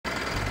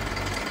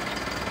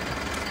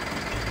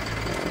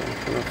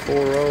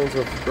4 rows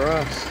of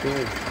grass.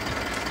 Yeah.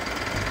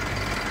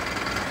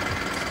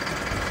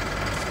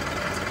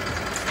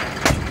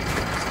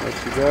 There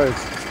she goes.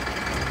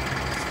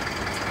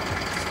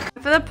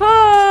 For the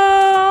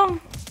pool!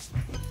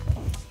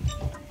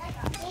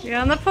 You're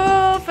on the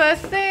pool,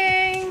 first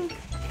thing!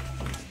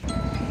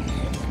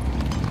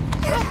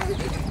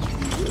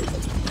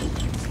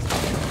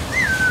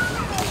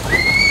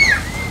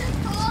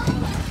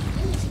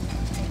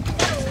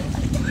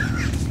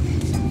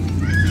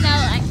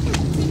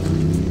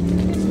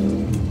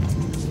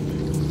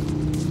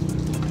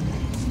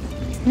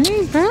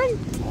 Fun.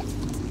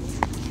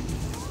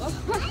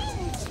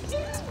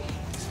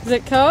 Is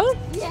it cold?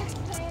 Yeah.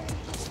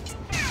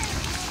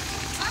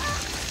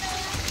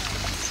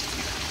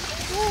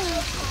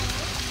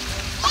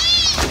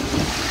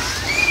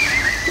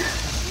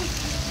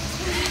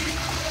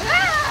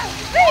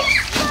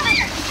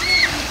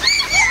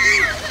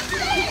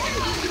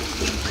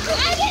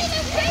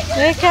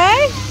 You okay?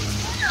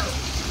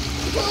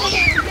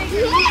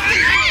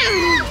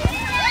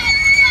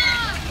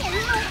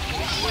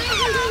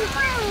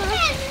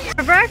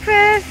 For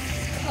breakfast,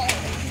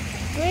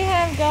 we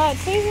have got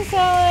Caesar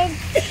salad.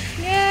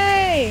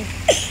 Yay!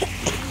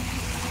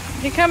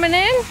 You coming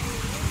in?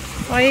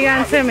 Or are you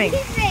going swimming?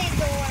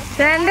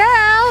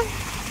 Sandal!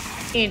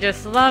 You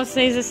just love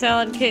Caesar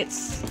salad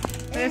kits.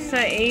 They're so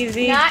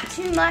easy. Not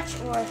too much,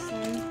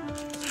 Orson.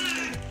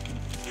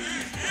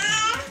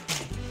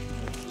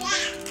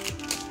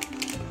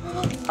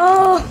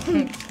 Oh!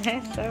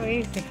 They're so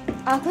easy.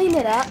 I'll clean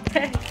it up.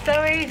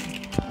 So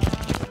easy.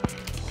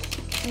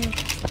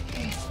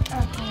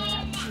 I'll clean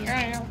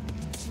it up.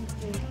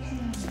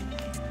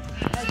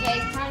 Okay,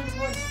 time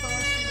for the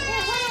first.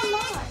 Yeah, why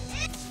not?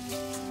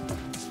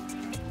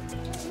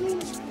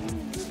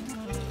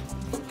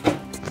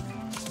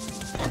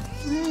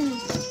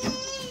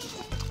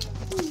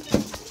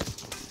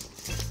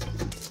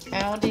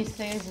 Aldi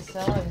Caesar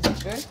salad is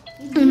good.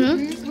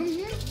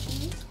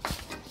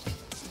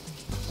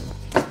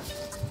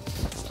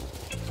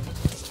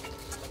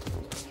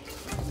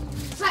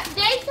 But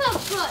they could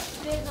put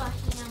big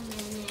onion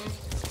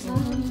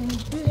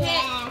in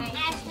there.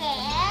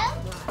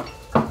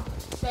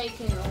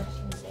 Bacon.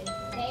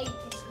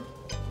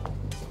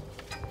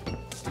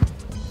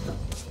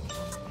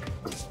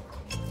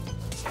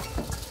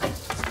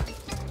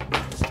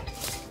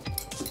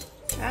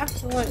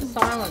 Absolute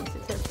silence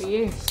except for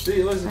you.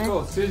 See, what's it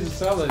called? Caesar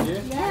salad,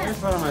 yeah? Yeah.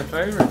 That's one of my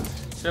favourites.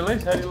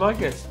 Charlize, how do you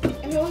like it?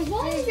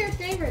 What is your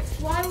favorite?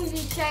 Why would you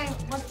say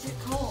what's it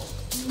called?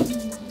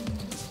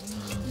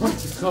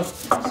 What's it called?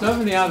 So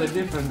many other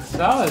different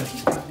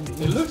salads.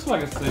 It looks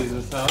like a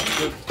Caesar salad,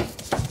 but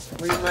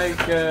we make,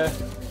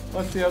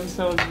 what's the other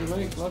salads we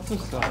make? Lots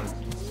of salads.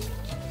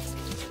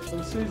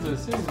 Well, Caesar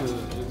is a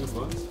good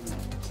one.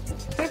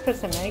 Could put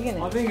some egg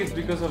in I it. think it's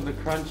because of the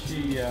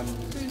crunchy,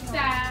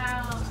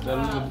 the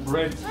little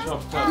bread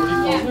chopped up. What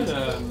do you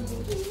call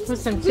it? Put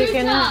some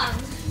chicken in it.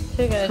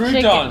 Should got a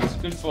Croutons.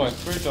 chicken. Good boy,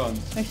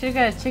 croutons. We should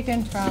got a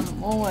chicken from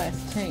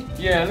Woolworths too.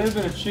 Yeah, a little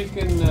bit of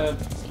chicken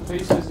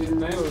pieces in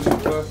there would be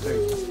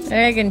perfect.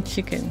 Egg and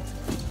chicken.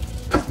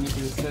 You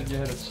could have said you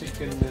had a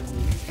chicken and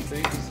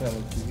Caesar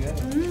salad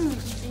together.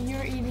 And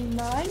you're eating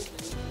mine?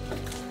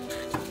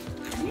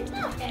 You're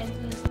not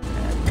eating.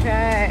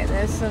 Okay,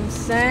 there's some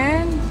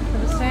sand for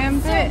the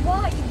sand pit.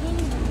 What? You didn't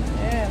even.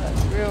 Yeah,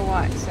 that's real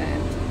white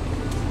sand.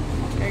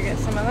 Go get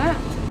some of that.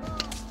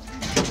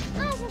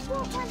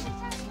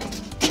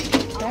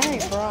 Very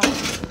bright.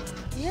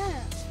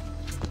 Yeah.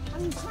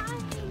 I'm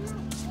trying to.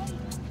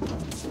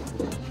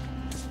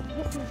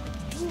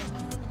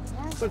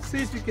 But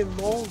see if you can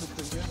mold it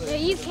together. Yeah,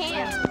 you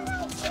can.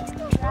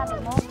 Grab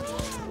a mold.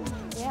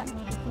 Yeah, you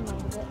can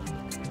mold it.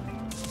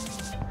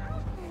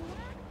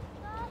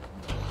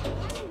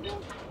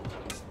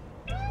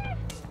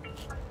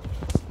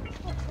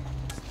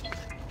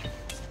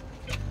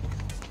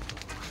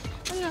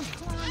 I'm gonna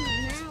climb it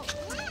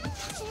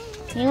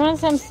now. You want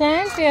some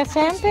sand for your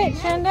sandpit,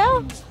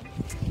 Shandell?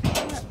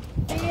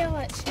 Feel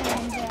it,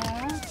 Shanda.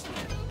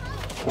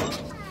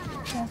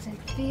 Does it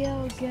feel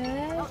good?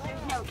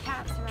 There's no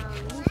caps around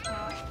these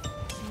parts.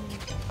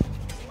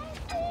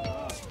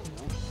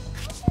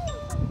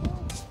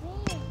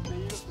 You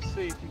have to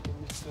see if you can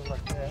just go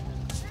like that.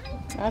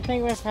 I think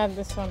we've had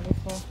this one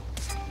before.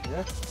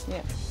 Yeah?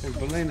 Yeah. Hey,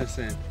 Belina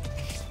sand.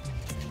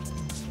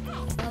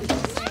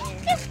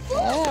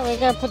 Yeah, we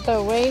gotta put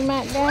the weed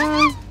mat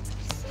down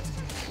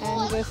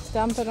and just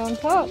dump it on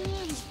top.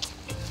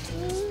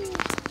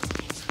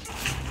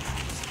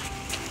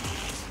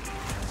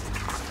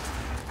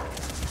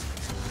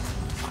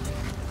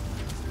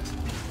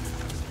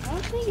 I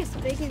don't think it's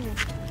big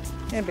enough.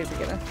 It'll be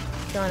big enough.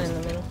 Going in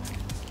the middle.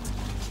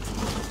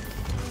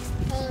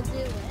 I'll do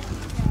it.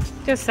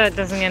 Just so it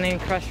doesn't get any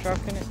crushed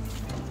rock in it.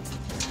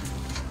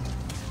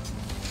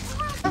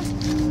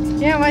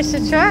 Yeah, watch the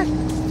truck.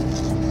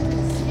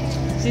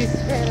 She's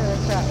scared of the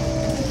truck.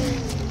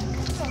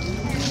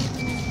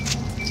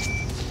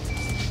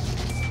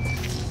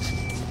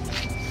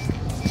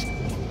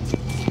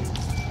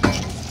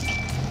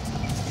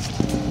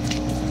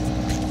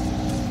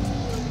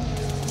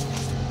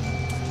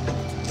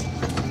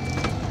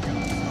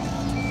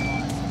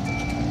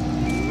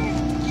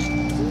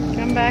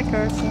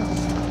 person.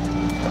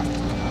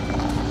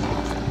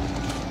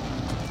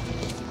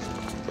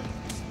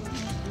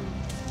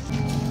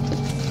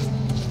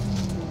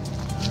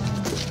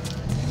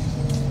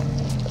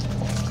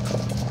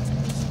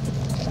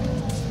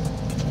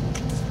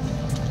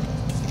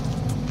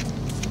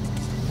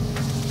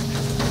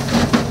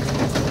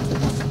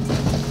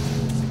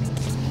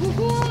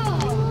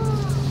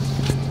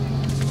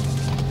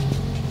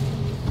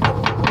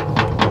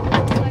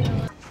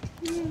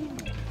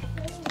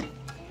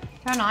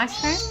 An ice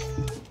cream?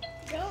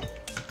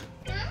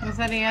 Was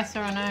that a yes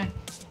or a no?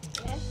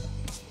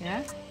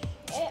 Yeah?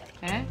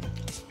 Yeah? Yeah.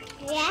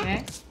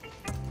 Yeah?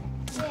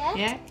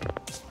 Yeah?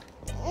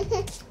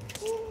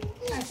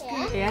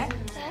 Yeah?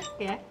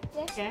 Yeah?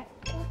 Yeah?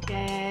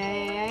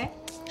 Yeah?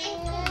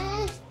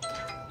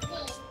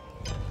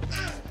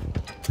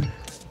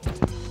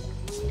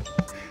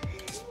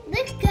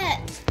 Look at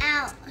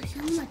out.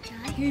 So much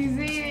ice. He's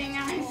eating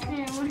ice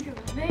cream. Look at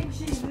the big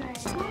she's made.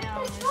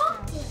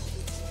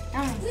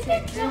 I'm Look sick.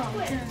 at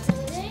chocolate.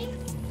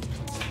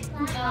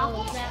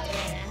 Oh, that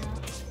way.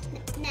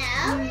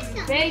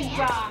 No. Big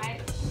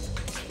bite.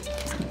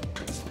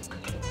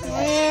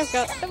 We've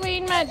got the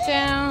weed mat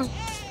down.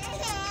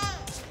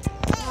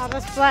 I'll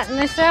just flatten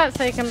this out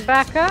so you can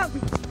back up.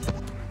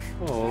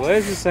 Oh,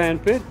 there's the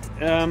sandpit.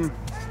 We're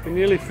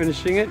nearly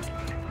finishing it.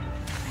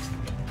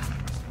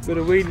 Bit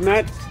of weed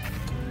mat.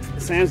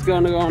 The sand's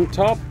going to go on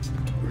top.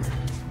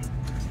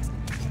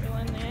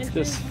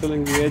 Just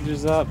filling the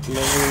edges up,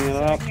 leveling it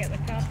up.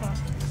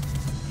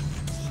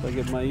 So I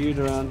get my ute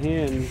around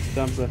here and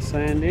dump the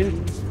sand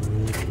in.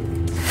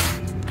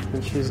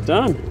 And she's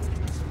done.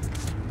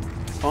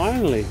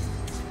 Finally.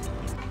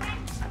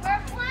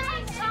 We're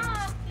playing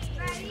hockey.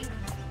 Ready?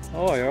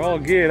 Oh, you're all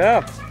geared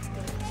up.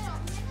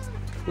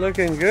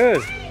 Looking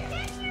good.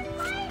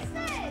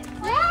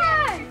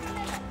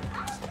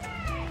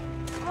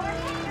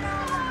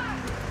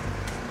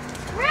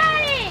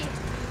 Ready,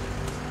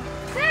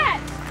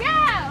 set, go!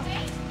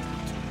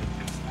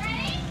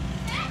 Ready,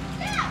 set,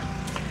 go!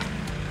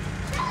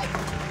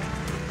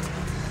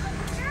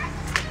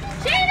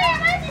 Shayla,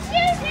 let the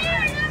shoes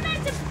here! You're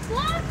meant to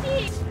block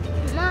it!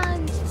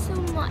 Mine's so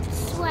much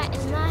sweat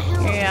in my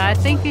helmet. Yeah, I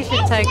think you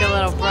should take a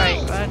little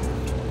break, bud.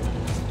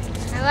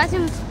 I let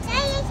him.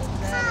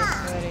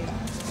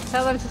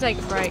 Tell them to take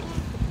a break.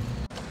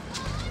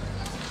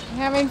 You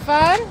having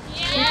fun?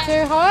 Yeah. You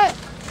too hot?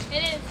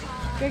 It is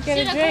hot. Go get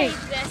a drink.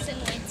 This in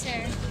winter.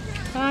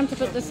 Time to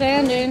put the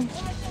sand in.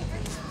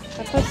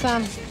 I put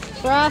some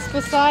grass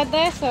beside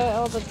there so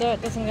all the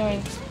dirt doesn't go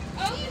in.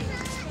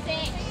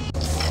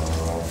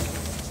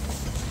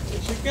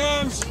 Here she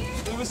comes.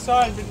 The other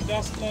side, bit of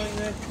dust blowing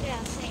there.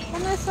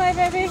 Come this way,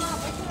 baby.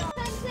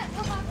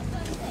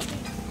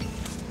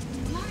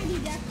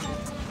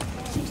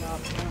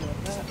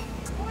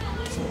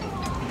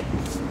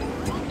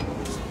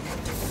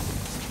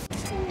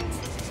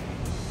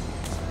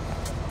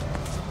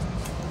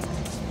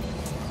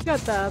 Got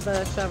the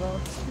other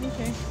shovel.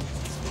 Okay.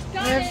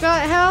 They've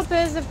got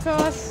helpers, of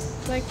course.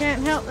 They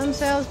can't help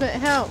themselves but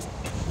help.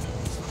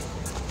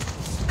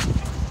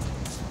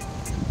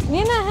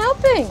 You're not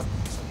helping.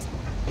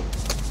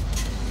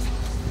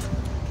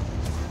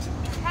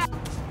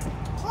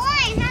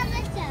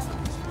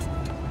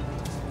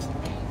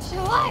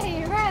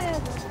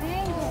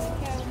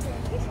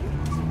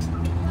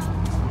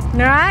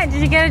 Alright,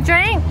 did you get a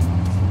drink?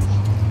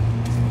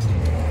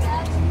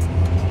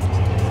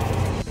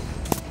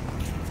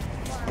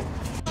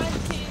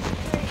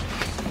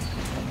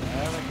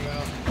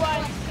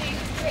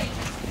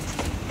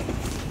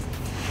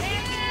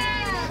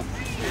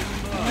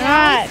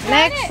 Alright,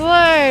 next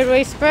load.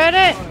 We spread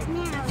it.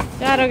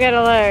 That'll get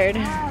a load.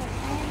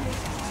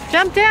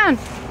 Jump down.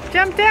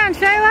 Jump down,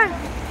 Shayla.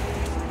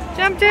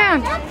 Jump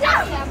down.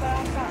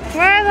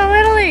 Where are the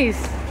littlies?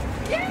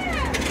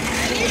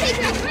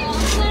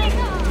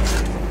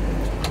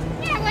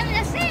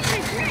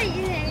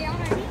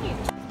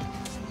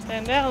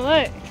 Stand out,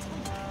 look.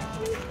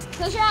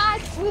 Close your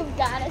eyes. We've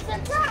got a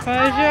surprise.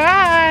 Close your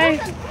eyes.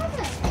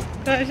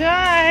 Close your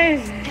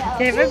eyes.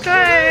 Keep it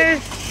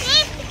closed.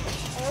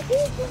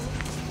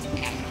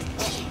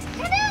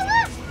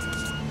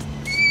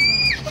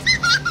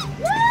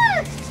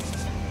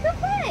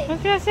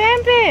 Look your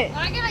sandpit.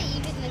 I gotta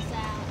even this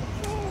out.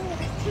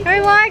 Who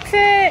likes it?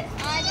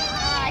 I don't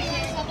like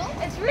it.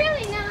 It's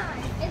really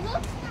nice. It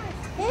looks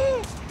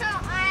nice. So I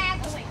have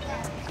to wait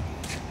that.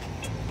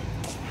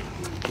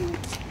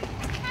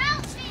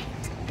 Help me.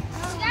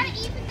 You gotta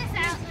even this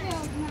out.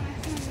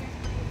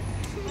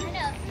 I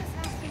know.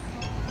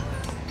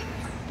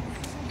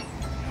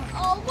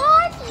 Oh,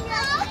 what?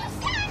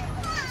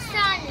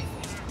 Sun.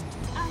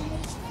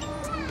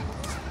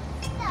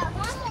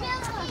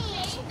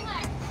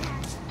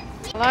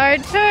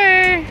 Load 2.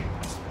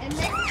 And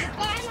this is the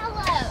final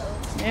load.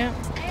 Yeah.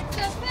 It's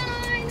the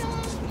final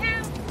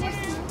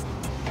countdown.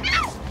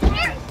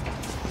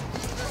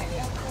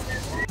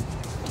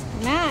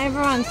 Now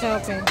everyone's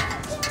helping.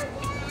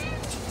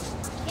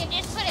 You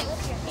just put it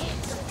with your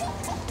hands.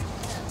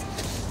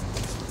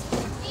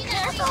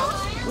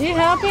 You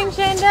helping,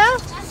 Shandell?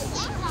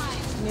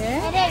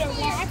 Yeah. I did a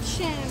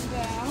reaction,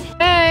 bro.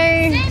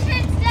 Hey,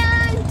 Sandpit's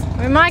done.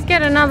 we might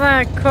get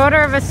another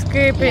quarter of a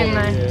scoop in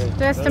there, Yeah.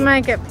 just to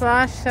make it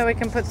plush, so we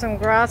can put some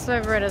grass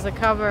over it as a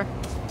cover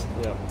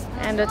Yep.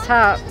 and a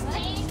top.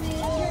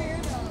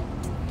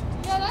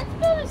 Yeah, let's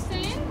build a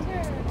sand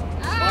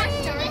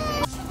turtle.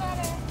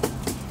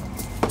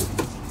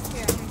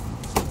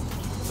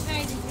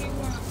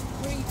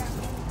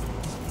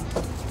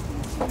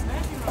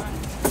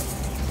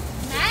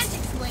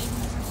 Magic's waiting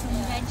for some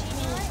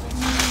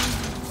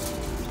veggies.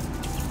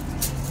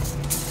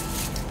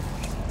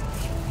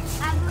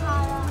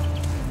 Avocado.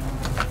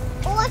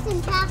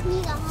 Awesome, pass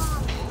me the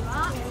home.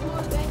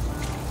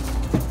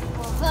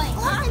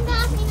 Awesome,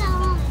 pass me the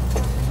home.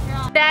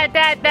 Da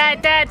da da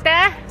da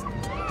da.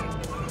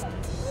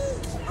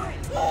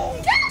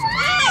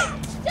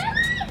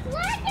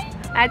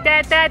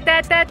 Da da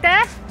da da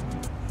da.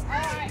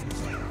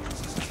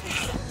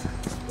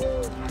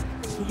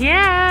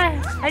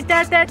 Yeah.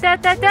 Da da da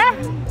da da.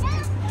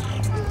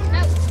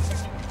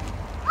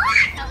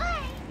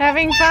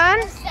 Having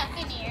fun? Stuck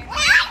in here.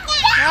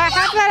 Alright,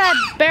 how about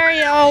I bury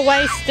it all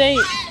waist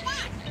deep?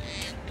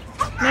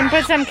 Then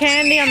put some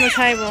candy on the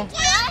table.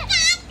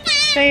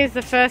 She's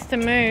the first to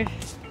move.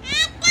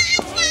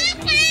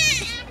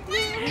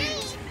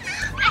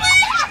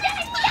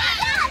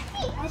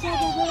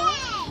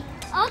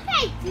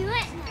 Okay, do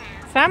it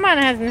now. Someone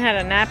hasn't had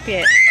a nap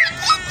yet.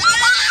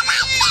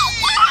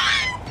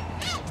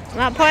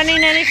 Not pointing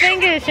any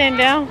fingers,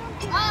 Shandell.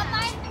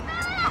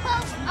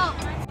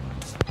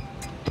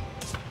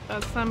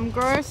 Got some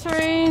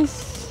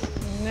groceries.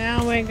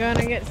 Now we're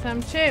gonna get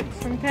some chips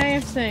from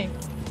KFC.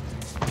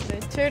 The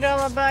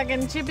 $2 bag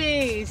and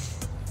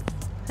chippies.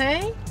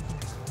 Hey?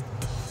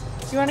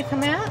 You wanna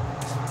come out?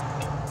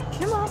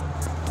 Come on.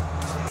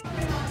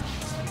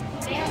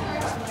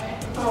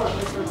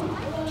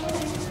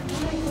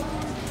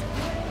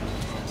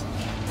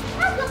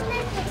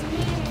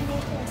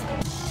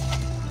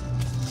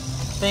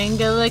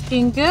 Finger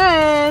looking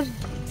good.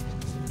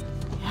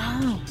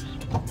 Yum.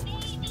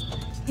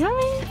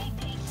 Yummy.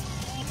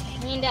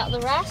 Cleaned out the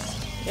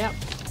rest. Yep.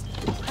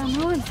 And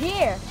no one's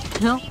here.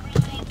 No.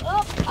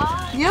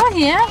 Oh, You're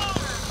here.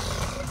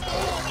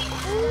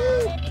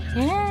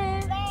 Yeah.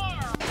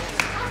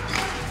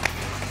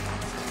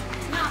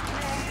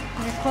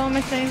 Your claw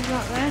machine's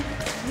not there.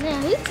 no,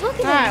 who's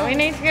looking Alright, we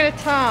need to get a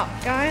top,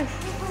 guys.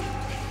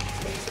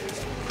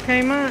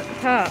 Kmart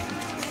top.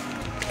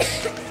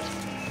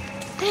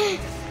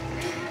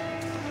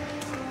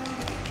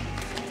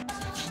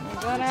 We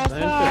got our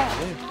top.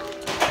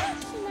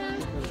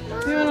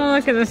 You want to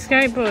look at the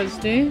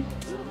skateboards, do you?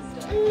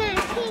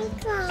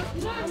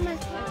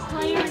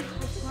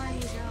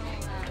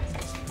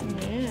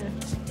 Yeah.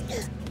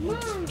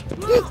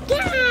 Let's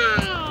go!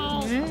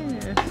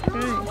 Yeah, that's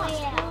great.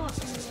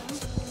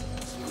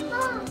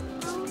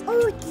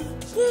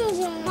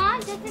 Oh, Mom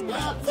doesn't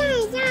know.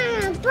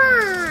 It's a boy.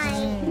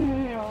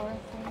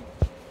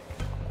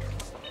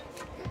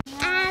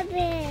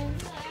 Abby.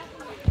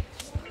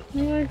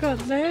 What have I got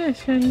there,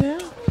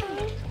 Shandell?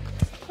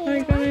 Have I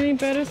got any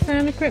better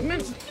sound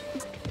equipment?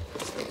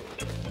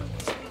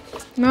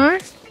 No?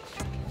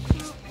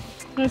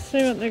 Let's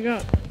see what they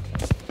got.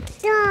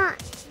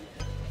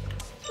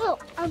 Oh,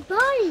 a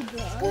body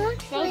bro.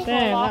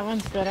 There, that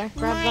one's better.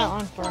 Grab that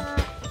one for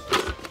us.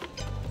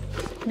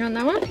 You want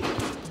that one?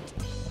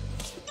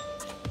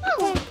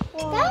 Oh,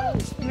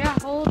 Yeah,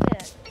 hold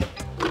it.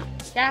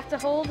 You have to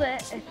hold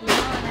it if you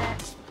want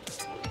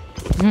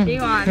it. She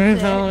wants Who's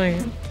it. holding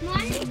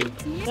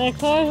it? They're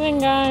closing,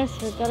 guys.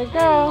 We've got to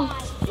go.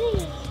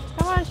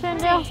 Come on,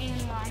 Shandell.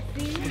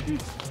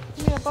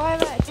 You gonna buy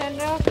that,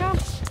 Shandell? Come.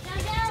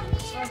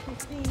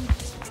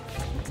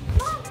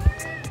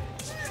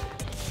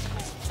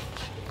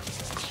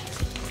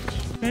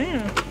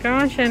 Yeah. Go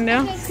on,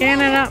 Shandell. Scan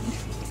it up.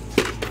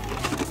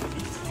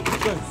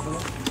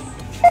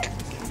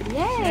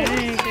 Yay.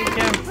 Hey, good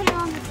job.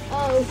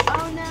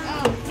 Oh no.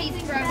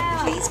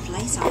 Please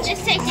place on.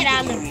 Just take it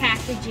out of the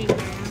packaging now.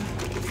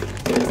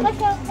 Let's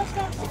go, let's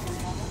go.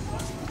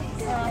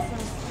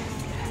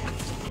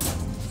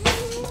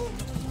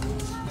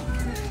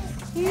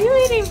 Are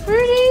you eating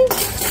fruities?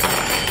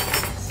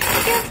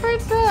 You got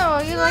fruits though.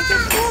 You like your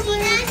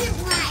strawberries?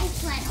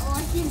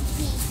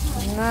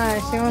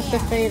 No, she wants to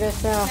feed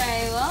herself.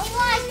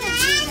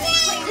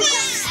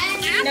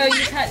 No,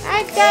 you touch.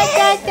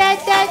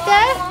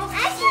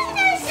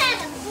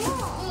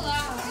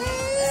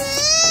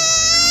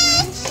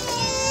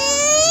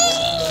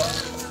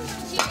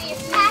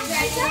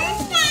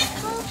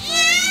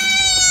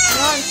 You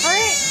want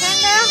fruit,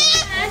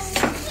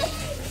 Shandell?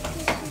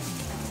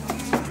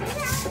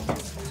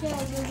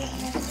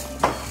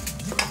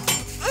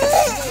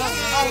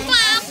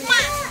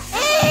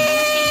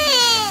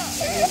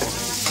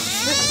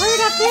 There's fruit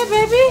up there,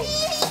 baby.